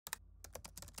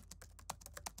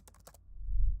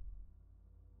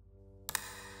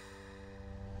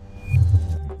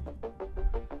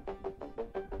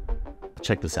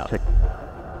Check this out.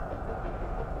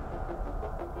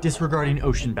 Disregarding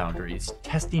ocean boundaries,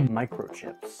 testing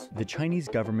microchips. The Chinese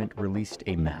government released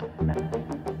a map.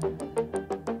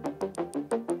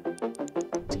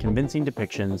 Convincing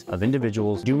depictions of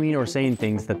individuals doing or saying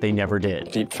things that they never did.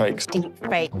 Deepfakes.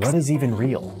 Deepfakes. What is even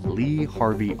real? Lee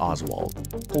Harvey Oswald.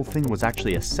 The whole thing was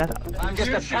actually a setup. I'm just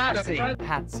a patsy.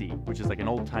 Patsy, which is like an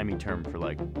old-timey term for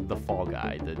like the fall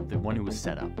guy, the one who was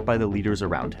set up by the leaders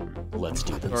around him. Let's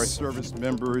do this. Our service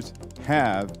members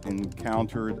have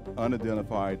encountered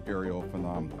unidentified aerial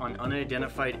phenomena. On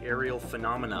unidentified aerial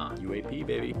phenomena. UAP,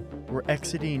 baby. We're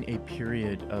exiting a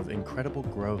period of incredible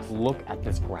growth. Look at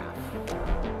this graph.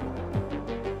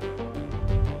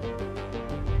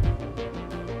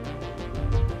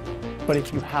 But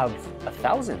if you have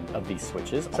 1,000 of these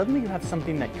switches, suddenly you have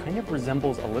something that kind of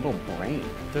resembles a little brain.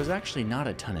 There's actually not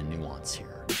a ton of nuance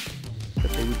here, but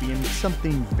they would be in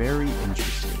something very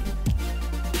interesting.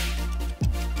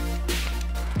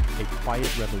 A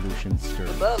quiet revolution stirred.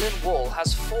 The Berlin Wall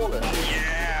has fallen.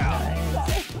 Yeah!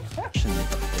 Action of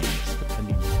things,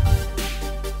 depending on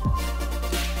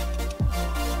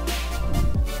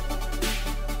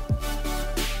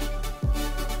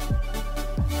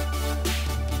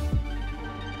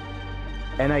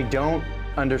and I don't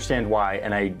understand why,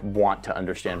 and I want to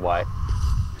understand why.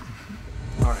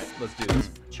 All right, let's do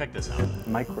this. Check this out.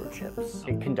 Microchips.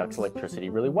 It conducts electricity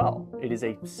really well. It is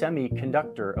a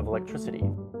semiconductor of electricity.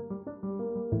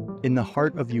 In the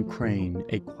heart of Ukraine,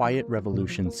 a quiet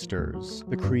revolution stirs.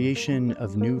 The creation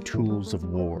of new tools of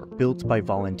war, built by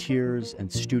volunteers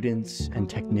and students and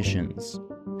technicians.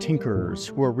 Tinkerers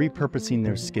who are repurposing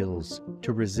their skills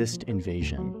to resist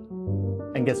invasion.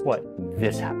 And guess what?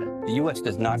 This happened. The U.S.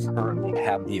 does not currently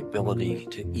have the ability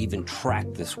to even track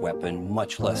this weapon,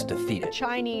 much less defeat it.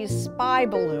 Chinese spy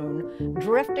balloon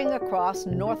drifting across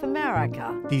North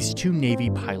America. These two Navy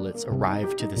pilots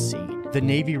arrived to the scene. The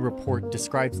Navy report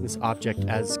describes this object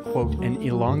as, quote, an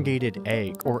elongated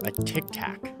egg or a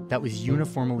tic-tac that was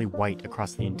uniformly white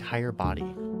across the entire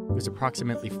body. It was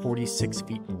approximately 46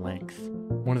 feet in length.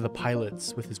 One of the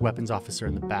pilots, with his weapons officer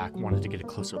in the back, wanted to get a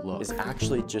closer look. It's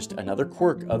actually just another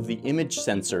quirk of the image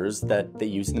sensors that they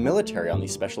use in the military on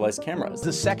these specialized cameras.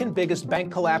 The second biggest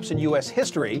bank collapse in U.S.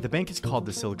 history. The bank is called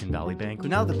the Silicon Valley Bank. So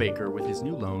now the baker, with his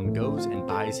new loan, goes and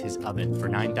buys his oven for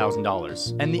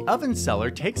 $9,000. And the oven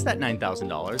seller takes that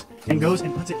 $9,000 and goes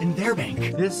and puts it in their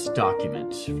bank. This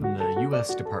document from the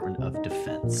U.S. Department of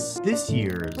Defense, this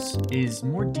year's, is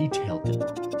more detailed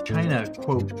than China,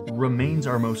 quote, remains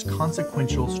our most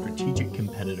consequential strategic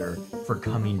competitor for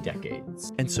coming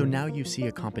decades. And so now you see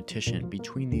a competition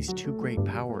between these two great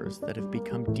powers that have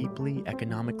become deeply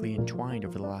economically entwined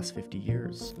over the last 50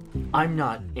 years. I'm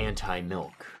not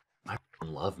anti-milk. I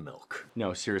love milk.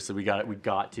 No, seriously, we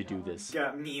got to do this.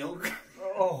 Got milk?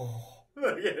 Oh.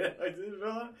 Yeah, I did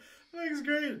not. That's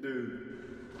great, dude.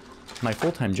 My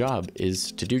full-time job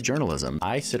is to do journalism.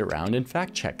 I sit around and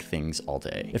fact-check things all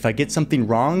day. If I get something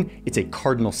wrong, it's a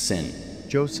cardinal sin.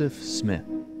 Joseph Smith.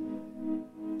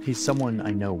 He's someone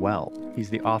I know well. He's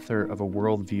the author of a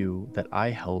worldview that I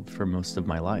held for most of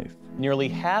my life. Nearly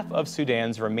half of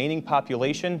Sudan's remaining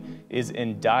population is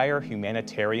in dire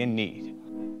humanitarian need.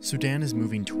 Sudan is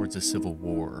moving towards a civil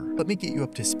war. Let me get you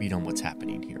up to speed on what's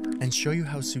happening here and show you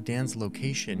how Sudan's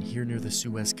location here near the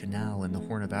Suez Canal and the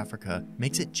Horn of Africa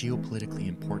makes it geopolitically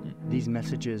important. These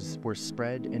messages were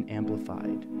spread and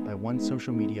amplified by one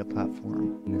social media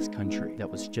platform in this country that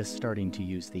was just starting to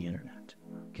use the internet.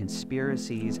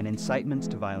 Conspiracies and incitements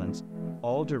to violence,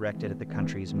 all directed at the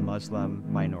country's Muslim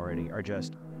minority, are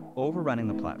just overrunning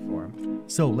the platform.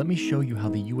 So let me show you how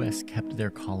the US kept their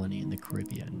colony in the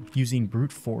Caribbean, using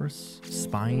brute force,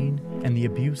 spying, and the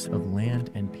abuse of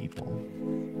land and people.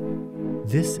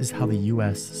 This is how the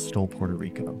US stole Puerto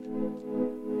Rico.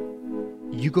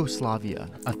 Yugoslavia,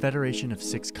 a federation of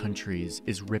 6 countries,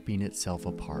 is ripping itself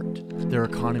apart. Their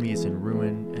economy is in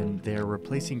ruin, and they're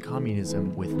replacing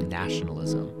communism with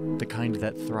nationalism, the kind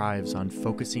that thrives on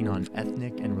focusing on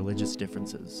ethnic and religious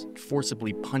differences,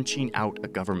 forcibly punching out a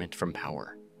government from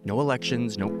power. No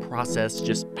elections, no process,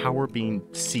 just power being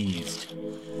seized.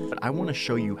 But I want to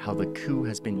show you how the coup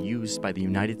has been used by the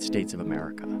United States of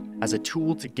America as a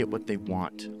tool to get what they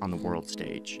want on the world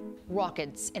stage.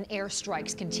 Rockets and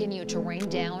airstrikes continue to rain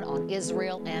down on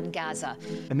Israel and Gaza.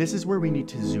 And this is where we need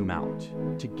to zoom out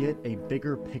to get a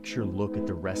bigger picture look at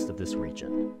the rest of this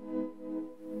region.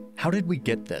 How did we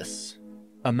get this?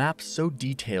 A map so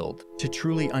detailed, to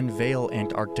truly unveil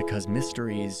Antarctica's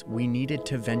mysteries, we needed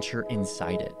to venture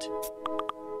inside it.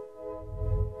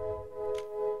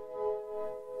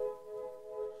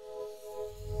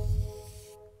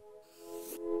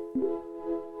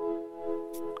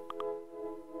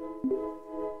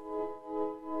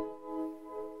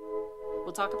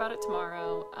 talk about it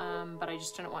tomorrow, but I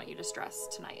just didn't want you to stress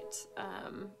tonight.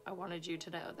 I wanted you to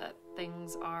know that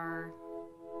things are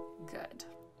good.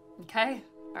 Okay?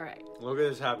 All right. Look at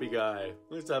this happy guy.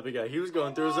 Look at this happy guy. He was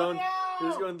going through his own. He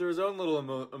was going through his own little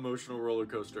emotional roller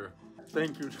coaster.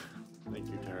 Thank you,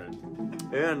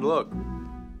 Taryn. And look,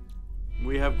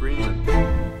 we have Greenland.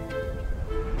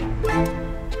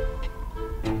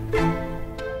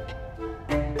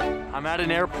 I'm at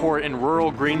an airport in rural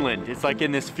Greenland. It's like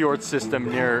in this fjord system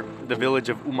near the village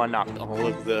of Uummannaq. All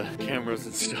of the cameras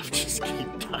and stuff just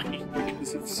keep dying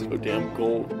because it's so damn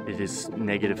cold. It is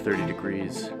negative 30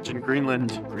 degrees. In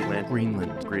Greenland. Should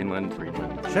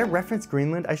I reference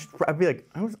Greenland? I'd be like,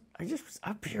 I just was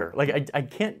up here. Like, I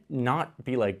can't not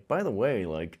be like, by the way,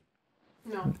 like,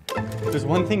 No. There's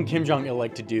one thing Kim Jong-il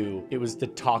liked to do. It was to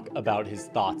talk about his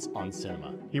thoughts on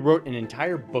cinema. He wrote an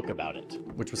entire book about it,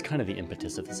 which was kind of the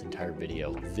impetus of this entire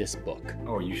video, this book.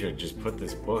 Oh, you should just put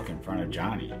this book in front of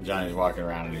Johnny. Johnny's walking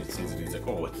around and he sees it. He's like,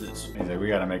 oh, what's this? He's like, we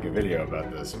got to make a video about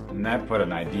this. And that put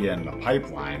an idea in the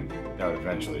pipeline that would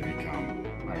eventually become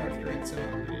my North Korean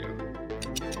cinema video.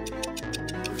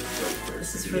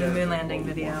 This is for the moon landing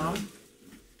video.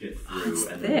 It's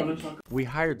thick. We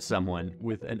hired someone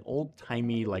with an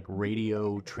old-timey, like,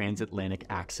 radio transatlantic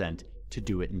accent to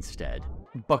do it instead.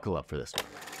 Buckle up for this one.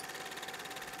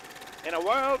 In a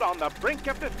world on the brink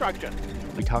of destruction,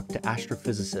 We talked to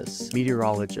astrophysicists,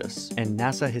 meteorologists, and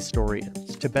NASA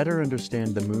historians to better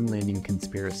understand the moon landing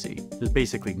conspiracy. There's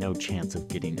basically no chance of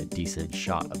getting a decent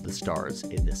shot of the stars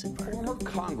in this environment. Former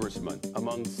congressman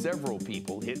among several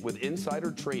people hit with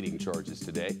insider trading charges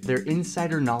today. Their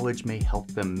insider knowledge may help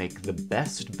them make the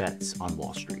best bets on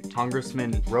Wall Street.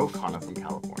 Congressman Ro Khanna from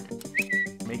California,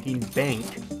 making bank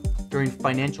during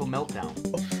financial meltdown.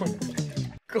 Oh my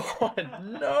God,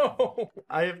 no!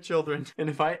 I have children, and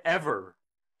if I ever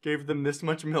gave them this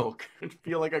much milk, I'd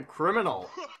feel like a criminal.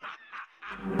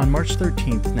 On March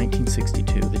 13th,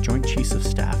 1962, the Joint Chiefs of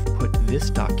Staff put this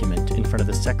document in front of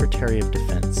the Secretary of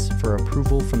Defense for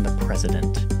approval from the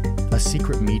President. A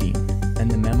secret meeting, and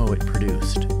the memo it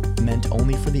produced, meant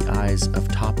only for the eyes of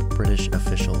top British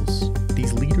officials.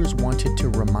 These leaders wanted to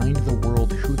remind the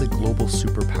world who the global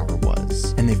superpower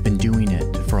was, and they've been doing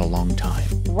it for a long time.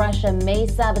 Russia may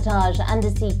sabotage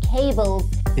undersea cables.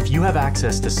 If you have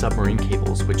access to submarine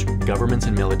cables, which governments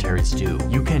and militaries do,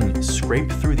 you can scrape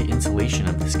through the insulation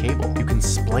of this cable. You can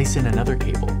splice in another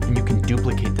cable, and you can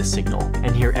duplicate the signal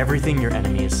and hear everything your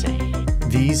enemy is saying.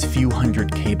 These few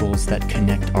hundred cables that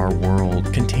connect our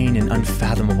world contain an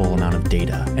unfathomable amount of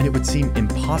data, and it would seem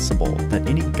impossible that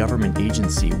any government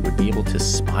agency would be able to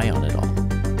spy on it all.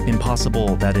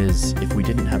 Impossible, that is, if we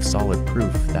didn't have solid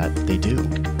proof that they do.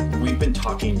 We've been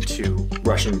talking to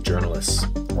Russian journalists,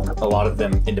 a lot of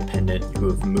them independent, who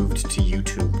have moved to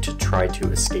YouTube to try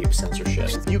to escape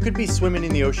censorship. You could be swimming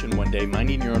in the ocean one day,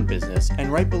 minding your own business,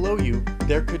 and right below you,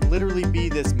 there could literally be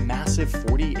this massive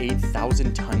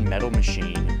 48,000-ton metal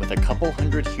machine with a couple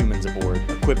hundred humans aboard,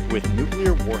 equipped with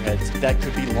nuclear warheads that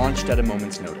could be launched at a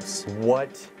moment's notice.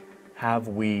 What have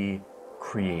we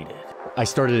created? I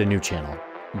started a new channel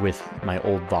with my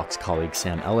old Vox colleague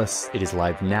Sam Ellis. It is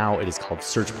live now. It is called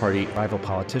Search Party. Rival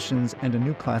politicians and a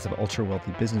new class of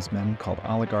ultra-wealthy businessmen called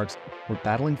oligarchs were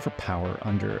battling for power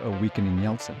under a weakening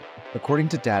Yeltsin. According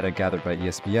to data gathered by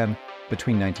ESPN,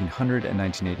 between 1900 and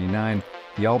 1989,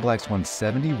 the All Blacks won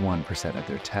 71% of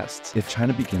their tests. If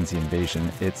China begins the invasion,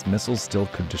 its missiles still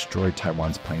could destroy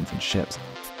Taiwan's planes and ships.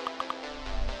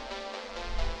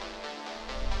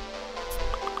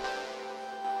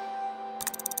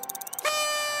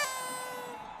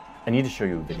 I need to show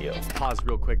you a video. Pause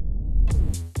real quick.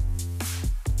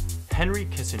 Henry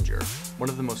Kissinger, one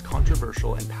of the most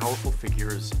controversial and powerful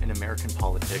figures in American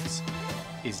politics,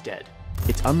 is dead.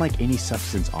 It's unlike any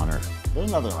substance on Earth.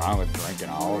 There's nothing wrong with drinking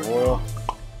olive oil.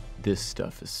 This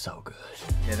stuff is so good.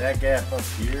 Yeah, that gap up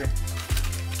here.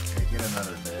 Hey, get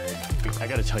another bag. I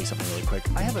gotta tell you something really quick.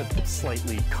 I have a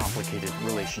slightly complicated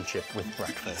relationship with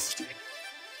breakfast.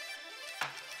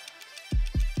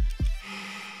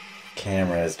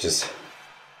 Camera is just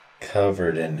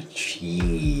covered in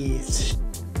cheese.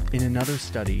 In another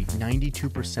study,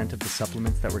 92% of the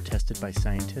supplements that were tested by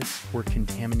scientists were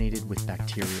contaminated with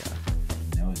bacteria.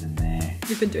 That was in there.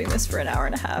 You've been doing this for an hour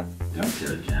and a half. Don't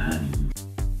kill Johnny.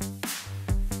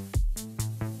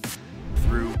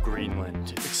 Through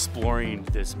Greenland, exploring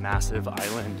this massive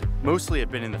island. Mostly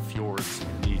I've been in the fjords,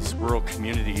 in these rural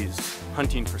communities,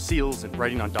 hunting for seals and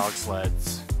riding on dog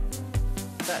sleds.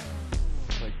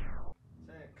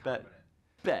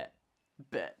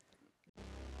 Bet.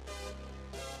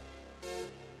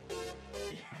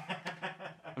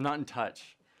 I'm not in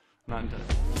touch.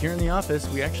 Here in the office,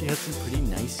 we actually had some pretty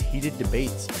nice heated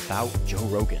debates about Joe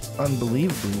Rogan.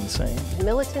 Unbelievably insane.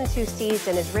 Militants who seized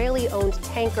an Israeli-owned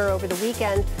tanker over the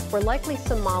weekend were likely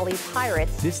Somali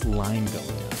pirates. This line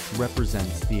going up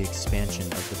represents the expansion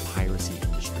of the piracy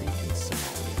industry in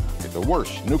Somalia. The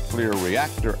worst nuclear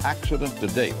reactor accident to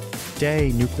date.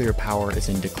 Today, nuclear power is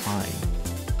in decline.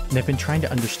 And I've been trying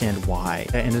to understand why.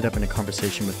 I ended up in a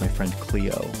conversation with my friend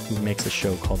Cleo, who makes a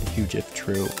show called Huge If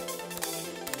True.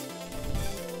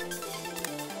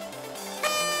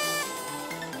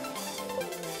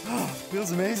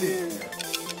 Feels amazing.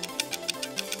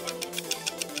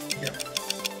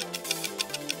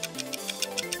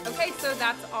 Okay, so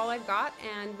that's all I've got,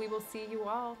 and we will see you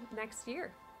all next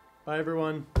year. Bye,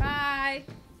 everyone. Bye.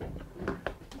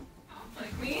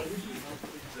 Like me?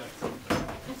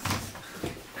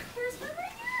 Here's my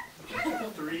ring.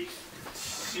 3,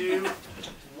 2,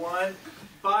 1.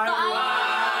 Bye,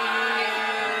 Bye.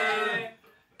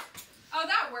 Oh,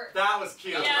 that worked. That was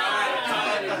cute. Yeah.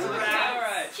 All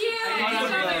right. Cute.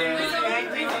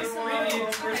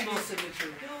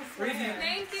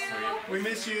 Thank you. We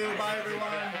miss you. Bye, everyone.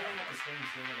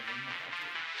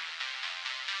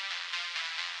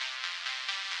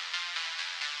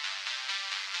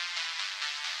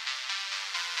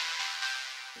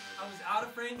 I was out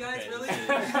of frame, guys, really?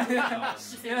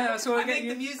 Yeah, so I make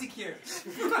the music here.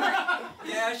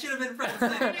 Yeah, I should have been front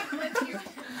and center.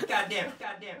 God damn it,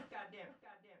 god damn it, god damn it.